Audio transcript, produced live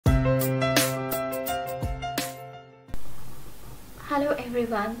Hello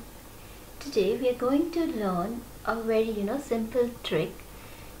everyone. Today we are going to learn a very simple trick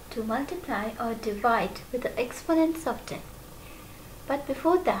to multiply or divide with the exponents of 10. But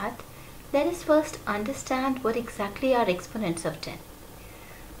before that, let us first understand what exactly are exponents of 10.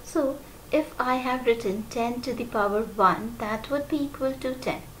 So if I have written 10 to the power 1, that would be equal to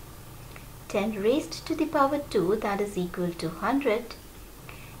 10. 10 raised to the power 2, that is equal to 100.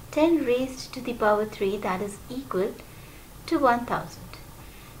 10 raised to the power 3, that is equal to 1000.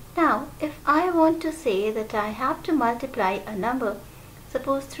 Now if I want to say that I have to multiply a number,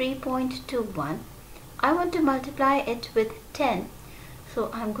 suppose 3.21, I want to multiply it with 10, so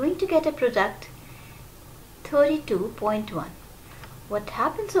I'm going to get a product 32.1. What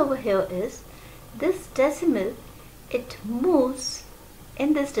happens over here is this decimal, it moves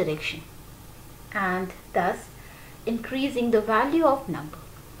in this direction and thus increasing the value of number.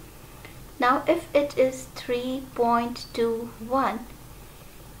 Now if it is 3.21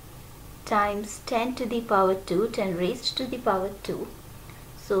 times 10 to the power 2, 10 raised to the power 2,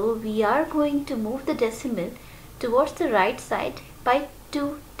 so we are going to move the decimal towards the right side by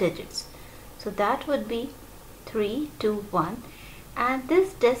 2 digits. So that would be 321, and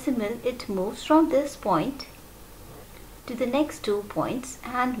this decimal, it moves from this point to the next 2 points,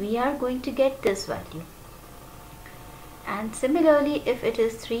 and we are going to get this value. And similarly, if it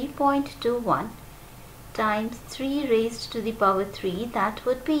is 3.21 times 3 raised to the power 3, that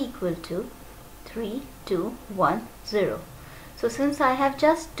would be equal to 3210. So since I have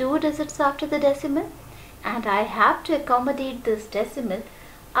just 2 digits after the decimal and I have to accommodate this decimal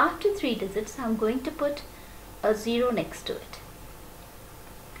after 3 digits, I'm going to put a 0 next to it.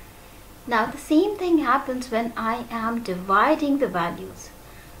 Now the same thing happens when I am dividing the values.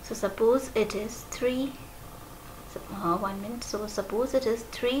 So suppose it is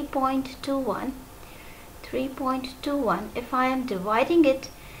 3.21. If I am dividing it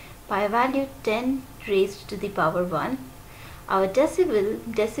by a value 10 raised to the power 1, our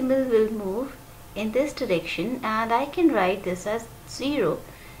decimal will move in this direction, and I can write this as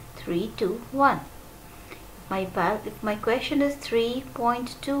 0321. If my question is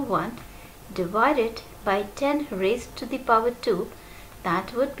 3.21 divided by 10 raised to the power 2,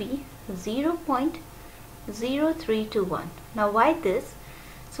 that would be 0.0321. Now why this?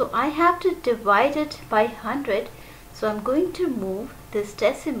 So I have to divide it by 100, so I'm going to move this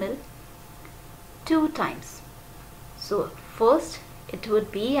decimal 2 times. So first it would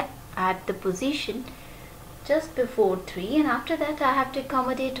be at the position just before 3, and after that I have to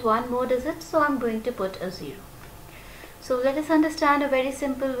accommodate one more digit, so I'm going to put a 0. So let us understand a very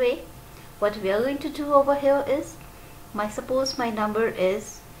simple way. What we are going to do over here is, suppose my number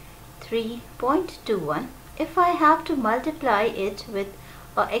is 3.21. If I have to multiply it with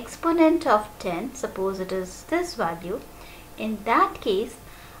an exponent of 10, suppose it is this value, in that case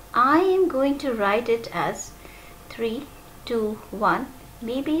I am going to write it as 321,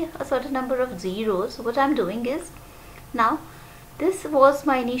 maybe a certain number of zeros. What I'm doing is, now this was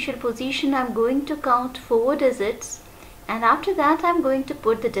my initial position, I'm going to count 4 digits, and after that I'm going to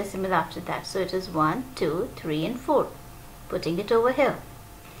put the decimal after that. So it is 1, 2, 3 and 4, putting it over here.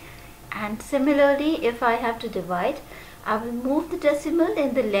 And similarly, if I have to divide, I will move the decimal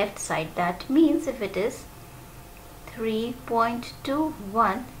in the left side. That means if it is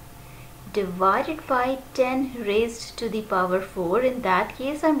 3.21 divided by 10 raised to the power 4, in that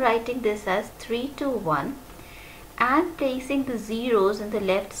case I'm writing this as 321 and placing the zeros in the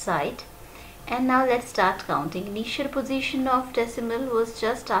left side. And now let's start counting. Initial position of decimal was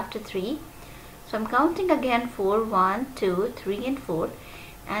just after 3, so I'm counting again 4, 1, 2, 3 and 4.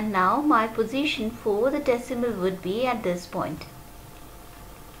 And now my position for the decimal would be at this point.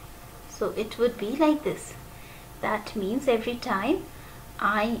 So it would be like this. That means every time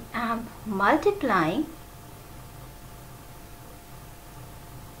I am multiplying,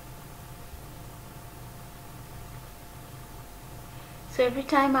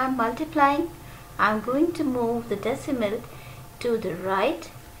 I'm going to move the decimal to the right,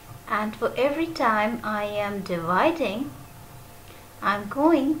 and for every time I am dividing, I'm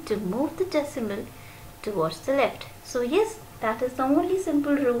going to move the decimal towards the left. So yes, that is the only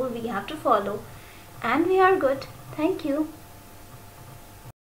simple rule we have to follow, and we are good. Thank you.